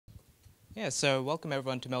Yeah, so welcome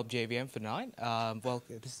everyone to MelbJVM for tonight.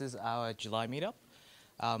 This is our July meetup.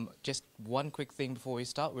 Just one quick thing before we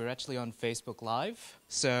start. We're actually on Facebook Live.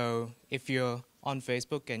 So if you're on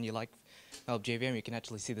Facebook and you like MelbJVM, you can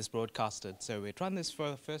actually see this broadcasted. So we're trying this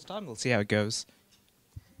for the first time. We'll see how it goes.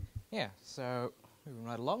 Yeah, so moving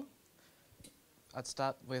right along. I'd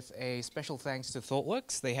start with a special thanks to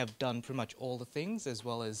ThoughtWorks. They have done pretty much all the things, as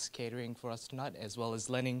well as catering for us tonight, as well as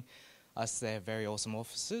lending us their very awesome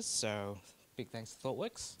offices. So big thanks to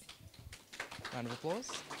ThoughtWorks. Round of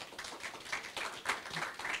applause.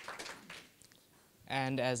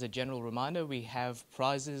 And as a general reminder, we have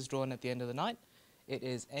prizes drawn at the end of the night. It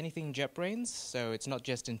is anything JetBrains, so it's not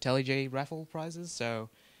just IntelliJ raffle prizes, so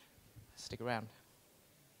stick around.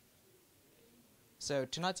 So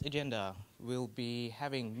tonight's agenda, we'll be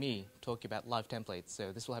having me talk about live templates.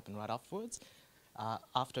 So this will happen right afterwards.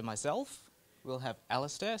 After myself, we'll have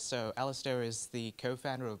Alistair. So Alistair is the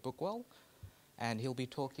co-founder of Bookwell, and he'll be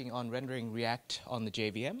talking on rendering React on the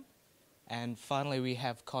JVM. And finally, we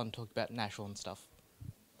have Con talk about Nashville and stuff.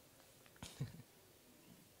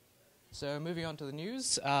 So moving on to the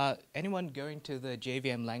news, anyone going to the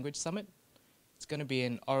JVM Language Summit? It's going to be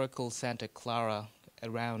in Oracle Santa Clara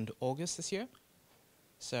around August this year.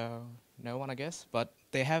 So no one, I guess, but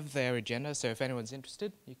they have their agenda, so if anyone's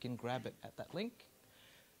interested, you can grab it at that link.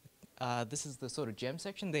 This is the sort of gem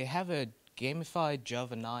section. They have a gamified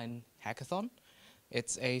Java 9 hackathon.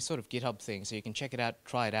 It's a sort of GitHub thing, so you can check it out,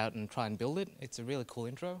 try it out, and try and build it. It's a really cool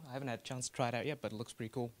intro. I haven't had a chance to try it out yet, but it looks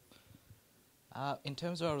pretty cool. In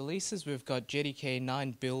terms of our releases, we've got JDK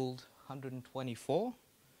 9 build 124.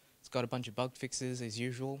 It's got a bunch of bug fixes as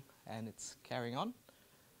usual, and it's carrying on.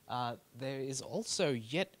 There is also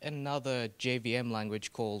yet another JVM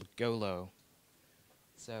language called Golo.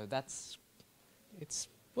 So it's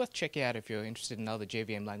worth checking out if you're interested in other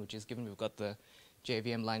JVM languages, given we've got the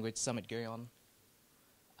JVM Language Summit going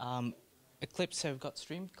on. Eclipse have got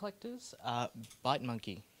stream collectors.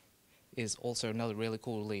 ByteMonkey is also another really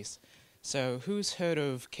cool release. So who's heard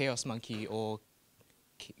of Chaos Monkey or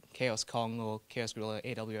Chaos Kong or Chaos Gorilla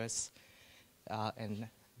AWS?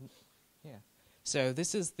 So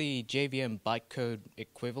this is the JVM bytecode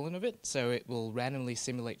equivalent of it, so it will randomly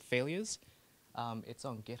simulate failures. It's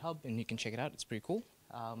on GitHub, and you can check it out. It's pretty cool.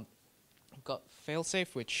 We've got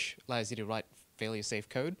failsafe, which allows you to write failure-safe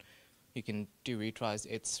code. You can do retries.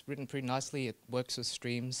 It's written pretty nicely. It works with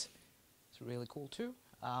streams. It's really cool, too.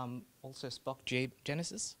 Also Spock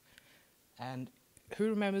Genesis. And who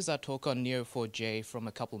remembers our talk on Neo4j from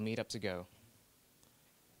a couple meetups ago?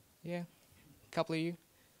 Yeah, a couple of you.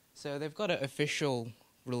 So they've got an official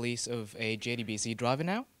release of a JDBC driver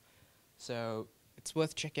now. So it's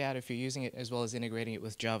worth checking out if you're using it, as well as integrating it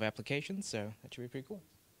with Java applications. So that should be pretty cool.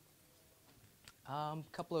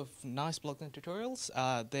 Couple of nice blogs and tutorials.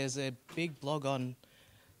 There's a big blog on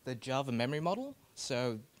the Java memory model.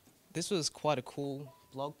 So this was quite a cool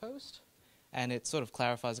blog post. And it sort of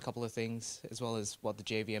clarifies a couple of things, as well as what the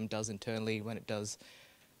JVM does internally when it does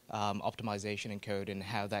optimization in code, and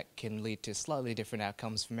how that can lead to slightly different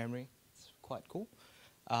outcomes for memory. It's quite cool.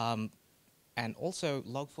 And also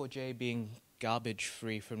log4j being garbage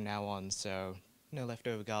free from now on, so no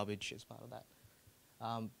leftover garbage as part of that.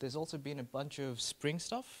 There's also been a bunch of Spring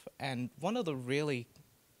stuff, and one of the really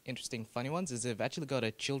interesting funny ones is they've actually got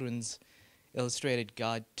a children's illustrated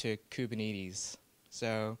guide to Kubernetes.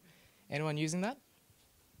 So anyone using that?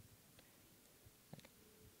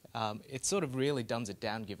 It sort of really dumbs it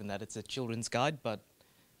down, given that it's a children's guide, but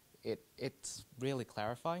it's really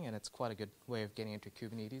clarifying, and it's quite a good way of getting into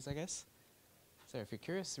Kubernetes, I guess. So if you're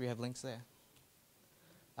curious, we have links there.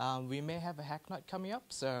 We may have a hack night coming up,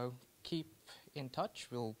 so keep in touch.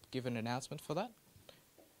 We'll give an announcement for that.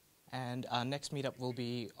 And our next meetup will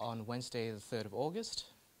be on Wednesday, the 3rd of August.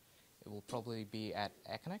 It will probably be at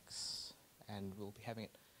Econex, and we'll be having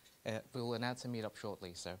it. We'll announce a meetup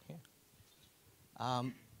shortly, so yeah.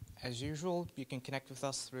 As usual, you can connect with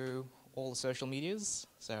us through all the social medias,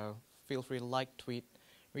 so feel free to like, tweet,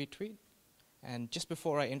 retweet. And just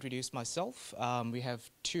before I introduce myself, we have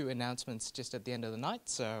 2 announcements just at the end of the night,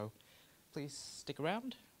 so please stick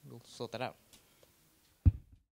around. We'll sort that out.